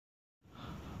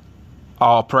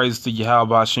All praise to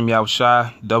Yahweh Hashem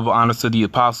Yahushai. Double honors to the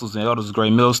apostles and elders of Great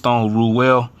Millstone who rule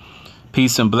well.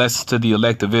 Peace and blessings to the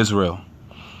elect of Israel.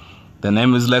 The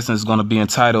name of this lesson is going to be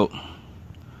entitled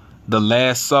The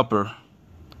Last Supper,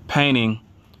 painting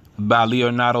by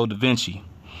Leonardo da Vinci.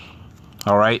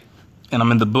 All right. And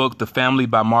I'm in the book The Family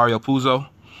by Mario Puzo.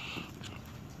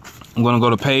 I'm going to go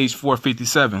to page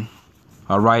 457.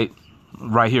 All right.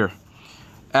 Right here.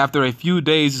 After a few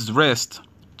days' rest,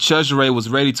 Cesare was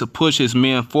ready to push his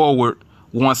men forward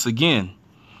once again.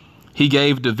 He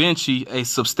gave Da Vinci a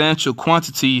substantial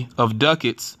quantity of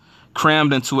ducats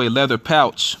crammed into a leather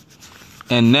pouch,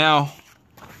 and now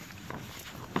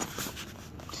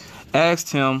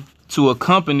asked him to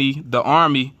accompany the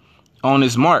army on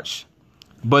its march.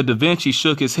 But Da Vinci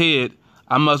shook his head.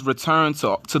 I must return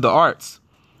to the arts,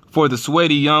 for the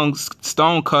sweaty young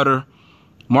stonecutter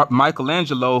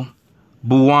Michelangelo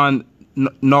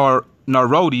Buonarroti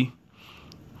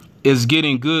is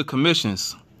getting good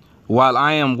commissions, while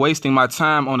I am wasting my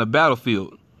time on the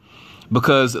battlefield,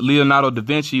 because Leonardo da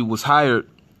Vinci was hired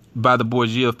by the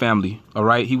Borgia family. All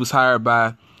right. He was hired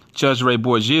by Cesare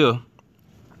Borgia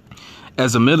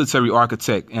as a military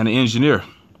architect and an engineer.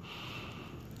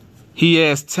 He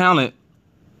has talent,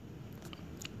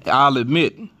 I'll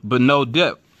admit, but no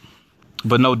depth,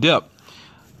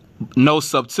 no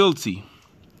subtlety.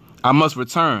 I must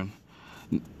return.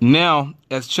 Now,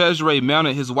 as Cesare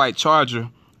mounted his white charger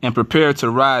and prepared to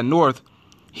ride north,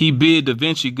 he bid Da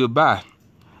Vinci goodbye.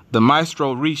 The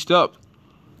maestro reached up,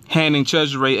 handing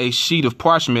Cesare a sheet of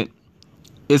parchment.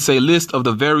 It's a list of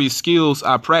the various skills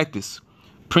I practice: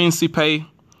 principe,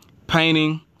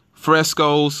 painting,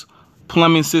 frescoes,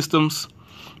 plumbing systems,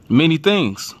 many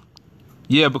things.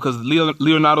 Yeah, because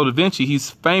Leonardo da Vinci,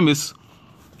 he's famous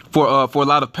for a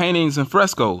lot of paintings and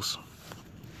frescoes.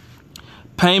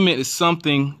 Payment is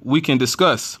something we can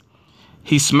discuss.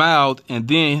 He smiled and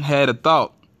then had a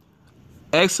thought.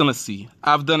 Excellency,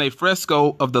 I've done a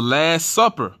fresco of the Last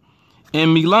Supper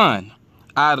in Milan.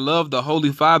 I'd love the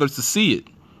Holy Father to see it.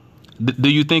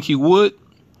 Do you think he would?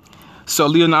 So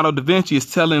Leonardo da Vinci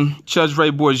is telling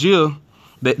Cesare Borgia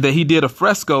that he did a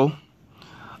fresco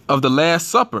of the Last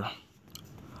Supper.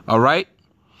 All right.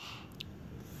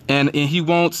 And he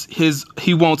wants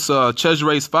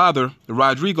Cesare's father,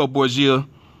 Rodrigo Borgia,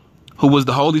 who was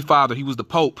the Holy Father. He was the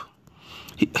Pope.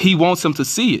 He wants him to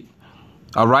see it.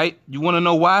 All right. You want to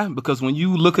know why? Because when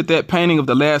you look at that painting of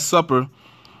the Last Supper,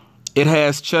 it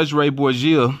has Cesare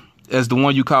Borgia as the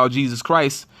one you call Jesus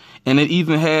Christ. And it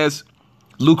even has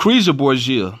Lucrezia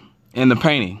Borgia in the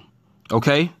painting.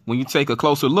 OK, when you take a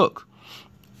closer look.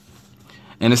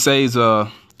 And it says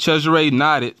Cesare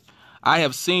nodded. I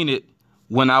have seen it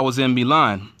when I was in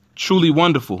Milan. Truly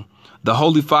wonderful. The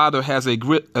Holy Father has a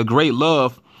great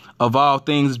love of all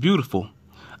things beautiful.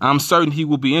 I'm certain he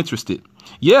will be interested.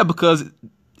 Yeah, because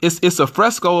it's a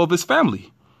fresco of his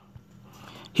family.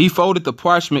 He folded the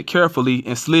parchment carefully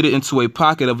and slid it into a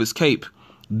pocket of his cape.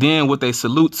 Then, with a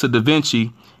salute to Da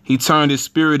Vinci, he turned his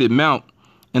spirited mount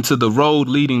into the road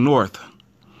leading north.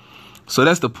 So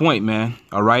that's the point, man.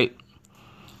 All right.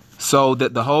 So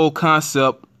that the whole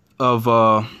concept of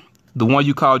the one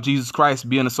you call Jesus Christ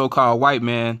being a so-called white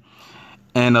man,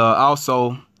 and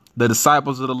also the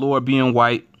disciples of the Lord being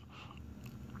white,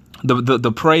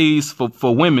 the praise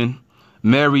for women,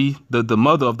 Mary, the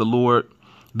mother of the Lord,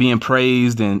 being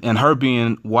praised, and her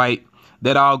being white,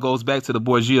 that all goes back to the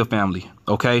Borgia family.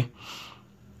 OK,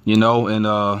 you know, and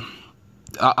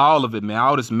all of it, man,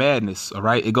 all this madness. All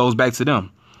right. It goes back to them.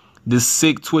 This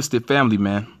sick, twisted family,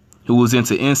 man, who was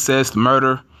into incest,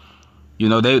 murder. You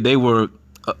know, they were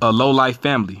a low-life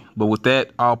family. But with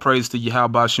that, all praise to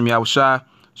Yahweh Hashem Yahushai.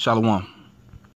 Shalom.